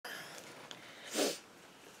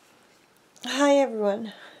Hi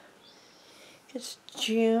everyone, it's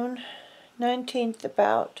June 19th,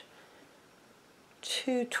 about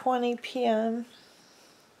 2:20 p.m.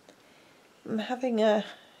 I'm having a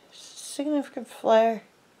significant flare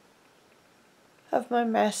of my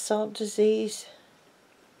mast cell disease.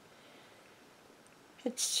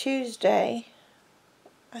 It's Tuesday.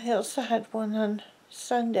 I also had one on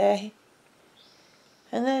Sunday.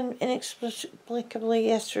 And then inexplicably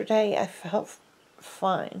yesterday I felt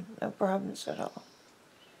fine, no problems at all.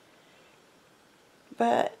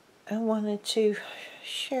 But I wanted to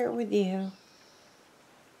share with you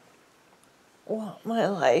what my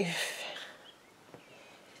life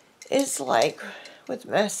is like with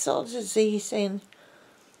mast cell disease, and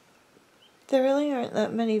there really aren't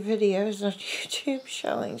that many videos on YouTube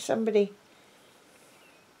showing somebody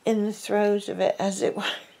in the throes of it, as it were.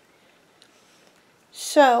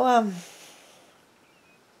 So,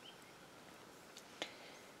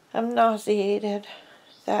 I'm nauseated.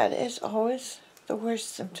 That is always the worst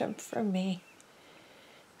symptom for me.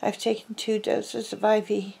 I've taken 2 doses of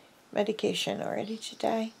IV medication already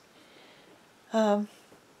today. I'm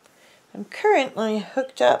currently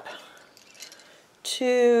hooked up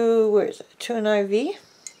to, to an IV.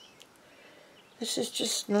 This is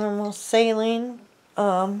just normal saline.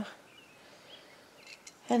 And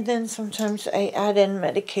then sometimes I add in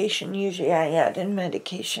medication. Usually I add in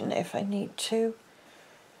medication if I need to.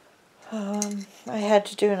 I had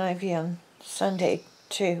to do an IV on Sunday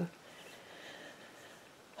too.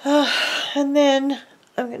 And then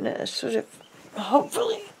I'm going to sort of,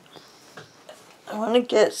 hopefully, I want to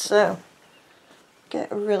get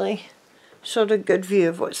a really sort of good view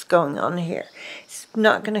of what's going on here. It's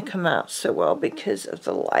not going to come out so well because of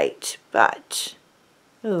the light, but,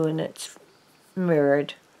 ooh, and it's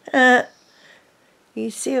mirrored. You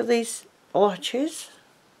see all these blotches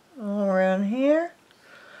all around here?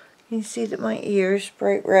 You can see that my ear's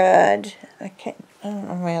bright red. I don't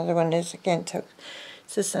know where my other one is. I can't tell.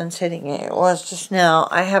 It's the sun's hitting it. It was just now.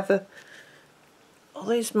 I have all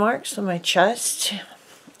these marks on my chest,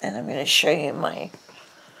 and I'm going to show you my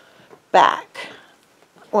back.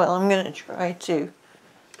 Well, I'm going to try to.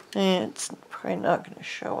 It's probably not going to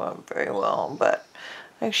show up very well, but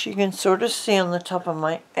actually you can sort of see on the top of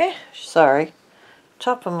my,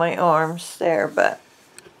 top of my arms there, but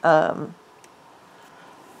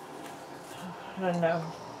I don't know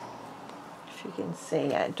if you can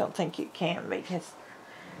see. I don't think you can because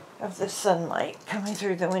of the sunlight coming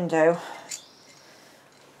through the window.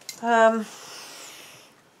 I'm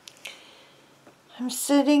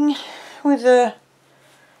sitting with a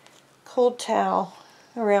cold towel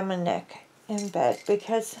around my neck in bed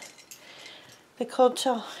because the cold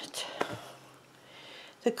towel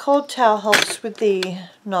helps with the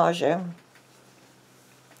nausea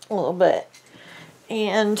a little bit,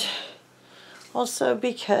 and also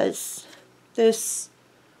because this,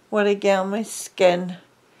 what again, my skin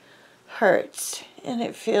hurts and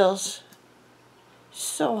it feels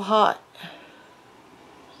so hot.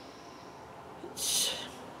 It's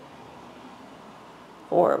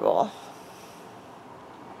horrible.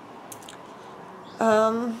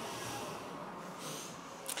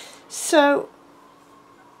 So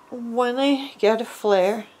when I get a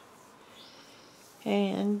flare,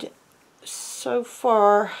 and so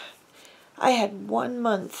far I had 1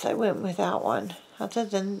 month I went without one. Other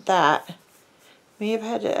than that, may have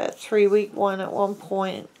had a 3-week one at one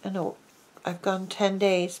point, and I've gone 10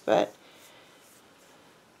 days, but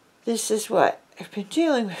this is what I've been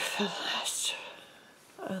dealing with for the last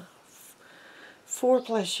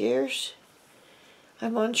 4+ years.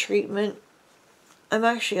 I'm on treatment. I'm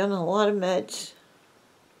actually on a lot of meds.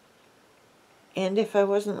 And if I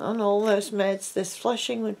wasn't on all those meds, this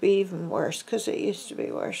flushing would be even worse, because it used to be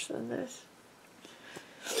worse than this.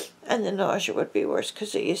 And the nausea would be worse,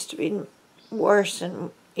 because it used to be worse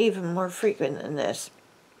and even more frequent than this.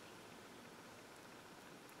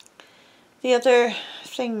 The other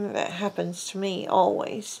thing that happens to me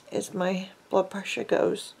always is my blood pressure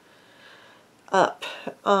goes up.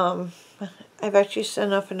 I've actually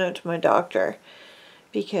sent off a note to my doctor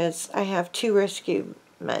because I have 2 rescue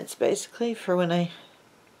meds basically for when I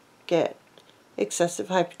get excessive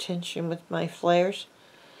hypertension with my flares,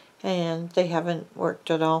 and they haven't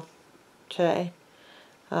worked at all today.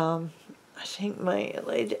 I think my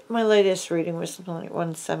latest reading was something like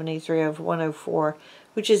 173 over 104,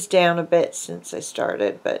 which is down a bit since I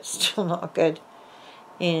started, but still not good.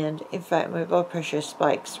 And in fact, my blood pressure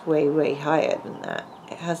spikes way, way higher than that.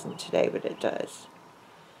 It hasn't today, but it does.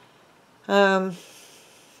 I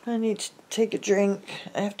need to take a drink.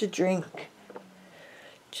 I have to drink.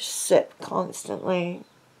 Just sip constantly.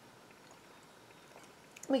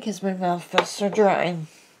 because my mouth feels so dry.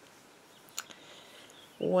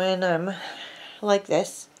 When I'm like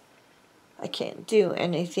this, I can't do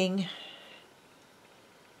anything.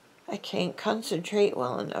 I can't concentrate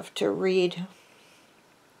well enough to read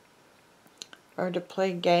or to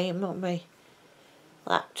play a game on my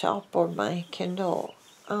laptop or my Kindle.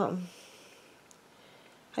 I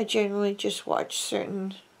generally just watch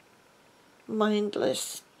certain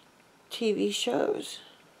mindless TV shows.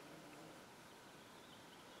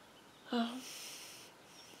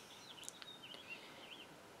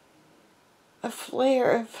 A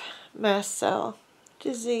flare of mast cell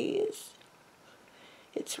disease.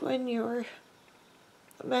 It's when your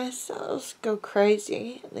mast cells go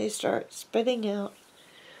crazy and they start spitting out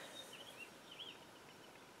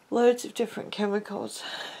loads of different chemicals.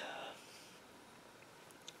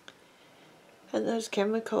 And those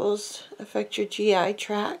chemicals affect your GI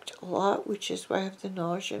tract a lot, which is why I have the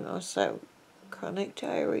nausea and also chronic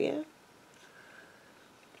diarrhea.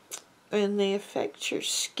 And they affect your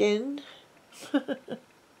skin.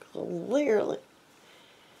 Clearly.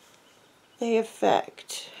 They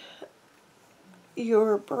affect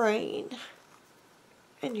your brain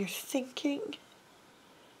and your thinking.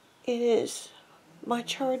 It is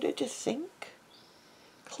much harder to think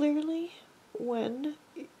clearly when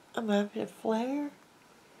I'm having a flare.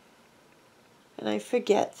 And I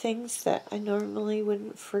forget things that I normally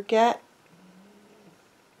wouldn't forget.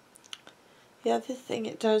 The other thing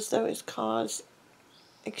it does, though, is cause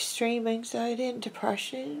extreme anxiety and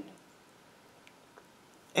depression.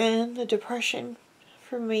 And the depression,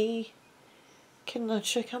 for me, can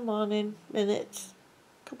literally come on in minutes,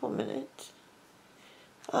 a couple minutes.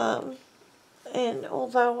 And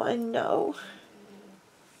although I know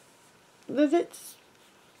that it's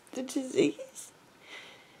the disease,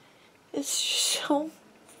 it's so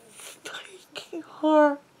freaking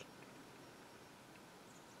hard.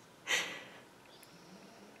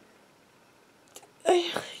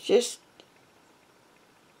 I just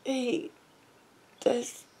hate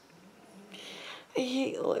this. I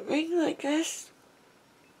hate living like this.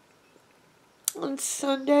 On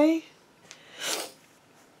Sunday,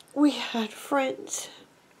 we had friends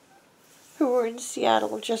who were in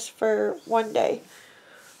Seattle just for one day.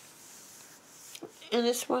 And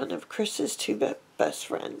it's one of Chris's two best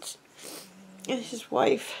friends and his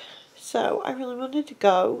wife. So I really wanted to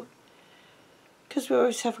go because we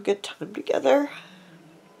always have a good time together.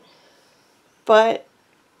 But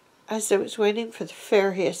as I was waiting for the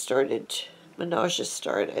ferry, my nausea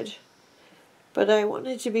started. But I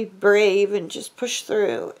wanted to be brave and just push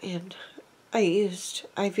through, and I used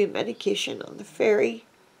IV medication on the ferry.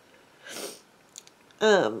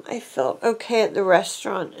 I felt okay at the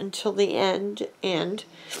restaurant until the end, and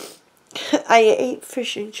I ate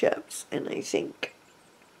fish and chips, and I think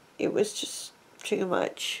it was just too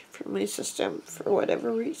much for my system for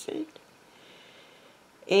whatever reason.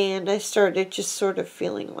 And I started just sort of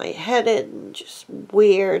feeling lightheaded and just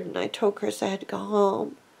weird, and I told Chris I had to go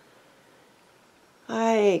home.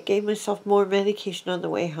 I gave myself more medication on the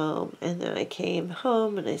way home, and then I came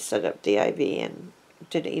home and I set up the IV and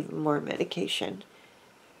did even more medication.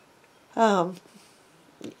 It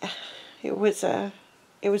was a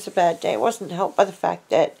bad day. It wasn't helped by the fact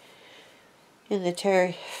that in the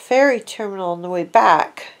ferry terminal on the way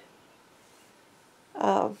back,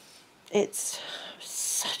 it's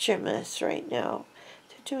such a mess right now.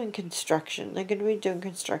 They're doing construction. They're going to be doing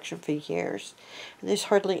construction for years, and there's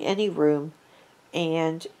hardly any room.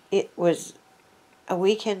 And it was a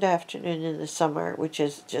weekend afternoon in the summer, which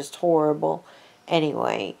is just horrible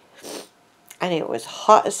anyway. And it was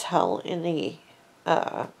hot as hell in the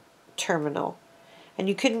terminal. And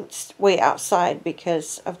you couldn't wait outside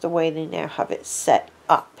because of the way they now have it set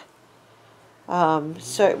up.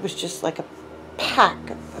 So it was just like a pack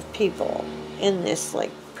of people in this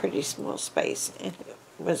like pretty small space. And it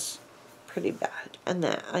was pretty bad. And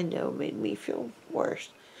that, I know, made me feel worse.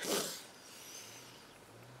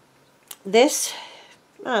 This,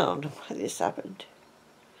 I don't know how this happened.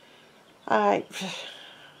 I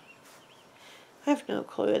have no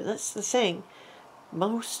clue, and that's the thing.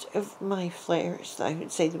 Most of my flares, I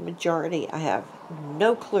would say the majority, I have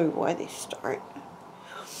no clue why they start.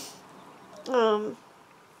 I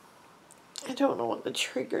don't know what the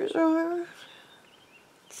triggers are,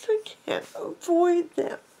 so I can't avoid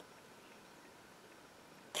them.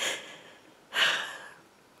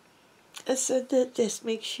 I said that this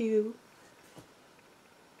makes you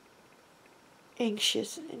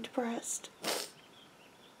anxious and depressed.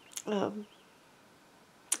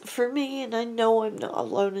 For me, and I know I'm not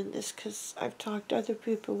alone in this because I've talked to other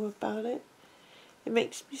people about it, it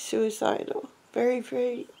makes me suicidal very,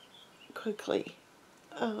 very quickly.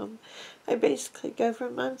 I basically go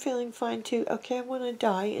from I'm feeling fine to, okay, I want to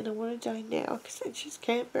die, and I want to die now because I just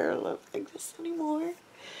can't bear love like this anymore.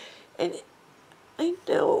 And I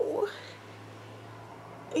know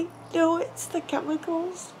it's the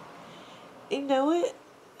chemicals. I know it,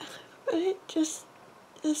 but it just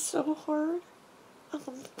is so hard.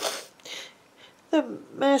 The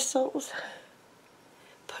mast cells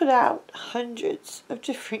put out hundreds of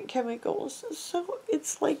different chemicals, so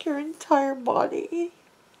it's like your entire body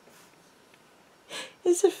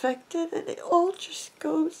is affected, and it all just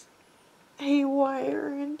goes haywire.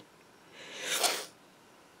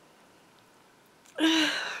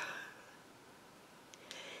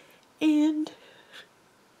 And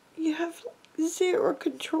you have zero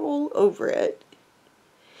control over it.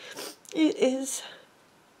 It is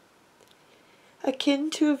akin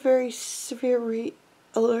to a very severe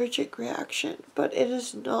allergic reaction, but it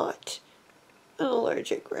is not an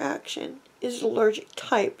allergic reaction. It is an allergic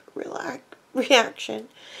type reaction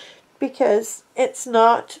because it's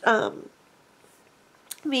not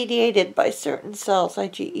mediated by certain cells,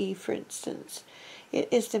 IgE for instance. It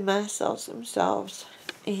is the mast cells themselves,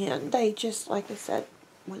 and they just, like I said,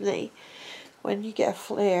 when you get a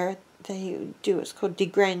flare, they do what's called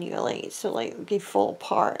degranulate. So like they fall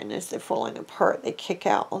apart, and as they're falling apart, they kick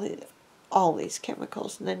out all these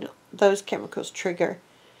chemicals, and then those chemicals trigger,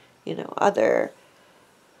 other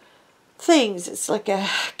things. It's like a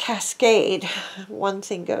cascade. One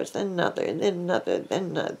thing goes, then another, and then another, then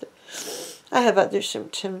another. I have other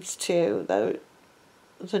symptoms too, though.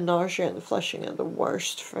 The nausea and the flushing are the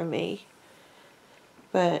worst for me.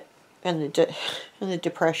 But and the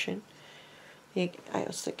depression. I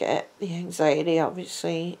also get the anxiety,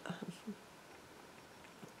 obviously.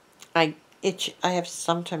 I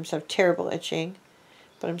sometimes have terrible itching,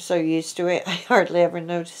 but I'm so used to it, I hardly ever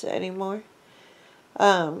notice it anymore.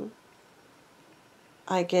 I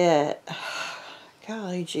get,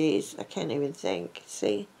 golly geez, I can't even think.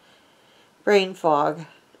 See, brain fog,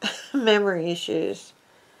 memory issues,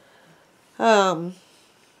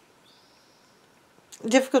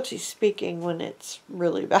 difficulty speaking when it's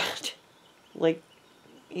really bad, like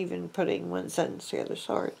even putting one sentence together is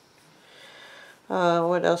hard.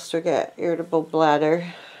 What else do I get? Irritable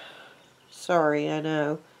bladder. Sorry, I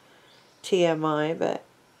know, TMI, but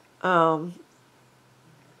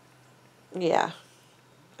yeah,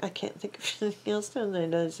 I can't think of anything else. And then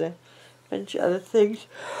there's a bunch of other things.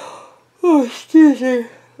 Oh, excuse me.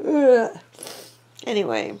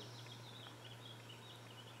 Anyway,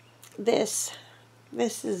 this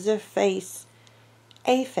is a face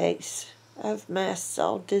of mast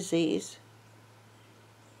cell disease.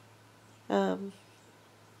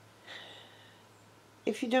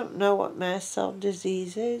 If you don't know what mast cell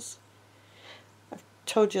disease is, I've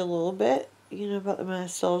told you a little bit, about the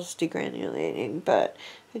mast cells degranulating, but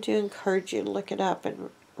I do encourage you to look it up and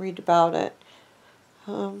read about it.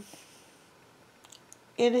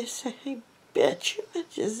 It is a bitch of a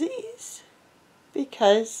disease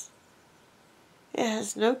because it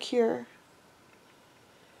has no cure.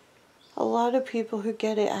 A lot of people who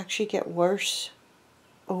get it actually get worse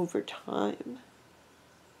over time.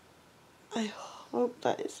 I hope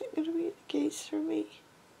that isn't going to be the case for me.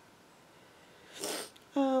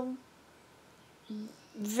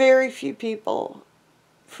 Very few people,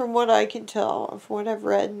 from what I can tell, from what I've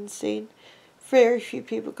read and seen, very few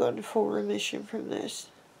people go into full remission from this.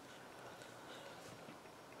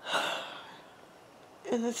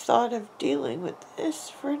 And the thought of dealing with this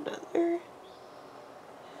for another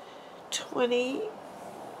 20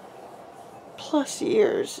 plus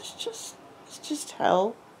years is just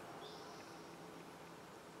hell.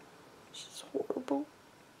 It's just horrible.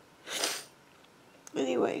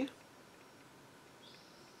 Anyway,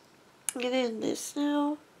 I'm gonna end this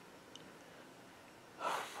now.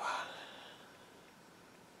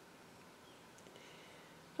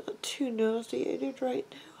 Not too nauseated right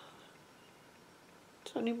now.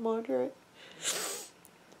 It's only moderate.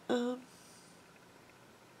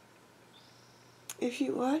 If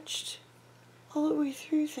you watched all the way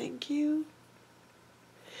through, thank you.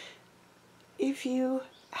 If you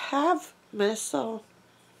have Mast Cell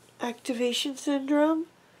Activation Syndrome,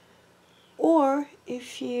 or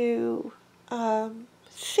if you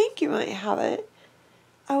think you might have it,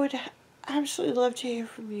 I would absolutely love to hear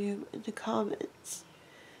from you in the comments.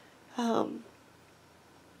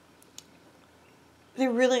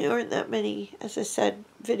 There really aren't that many, as I said,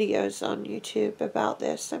 videos on YouTube about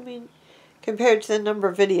this. I mean, compared to the number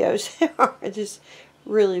of videos there are, just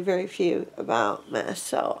really very few about mast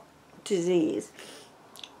cell disease.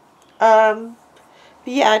 But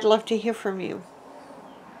yeah, I'd love to hear from you.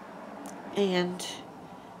 And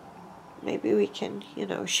maybe we can, you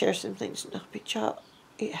know, share some things and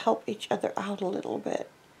help each other out a little bit.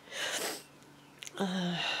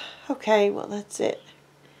 Okay, well, that's it.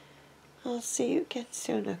 I'll see you again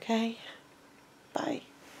soon, okay? Bye.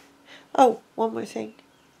 Oh, one more thing.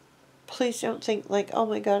 Please don't think like, oh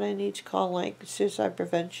my God, I need to call like suicide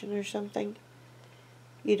prevention or something.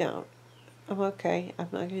 You don't. I'm okay. I'm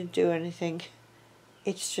not going to do anything.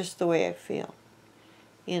 It's just the way I feel.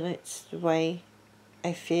 And it's the way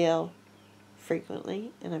I feel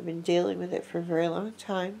frequently. And I've been dealing with it for a very long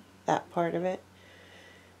time. That part of it.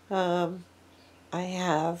 I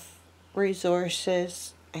have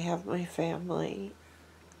resources. I have my family.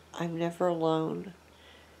 I'm never alone.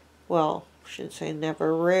 Well, I shouldn't say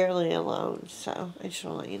never, rarely alone. So I just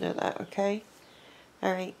want to let you know that, okay?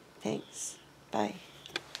 Alright, thanks. Bye.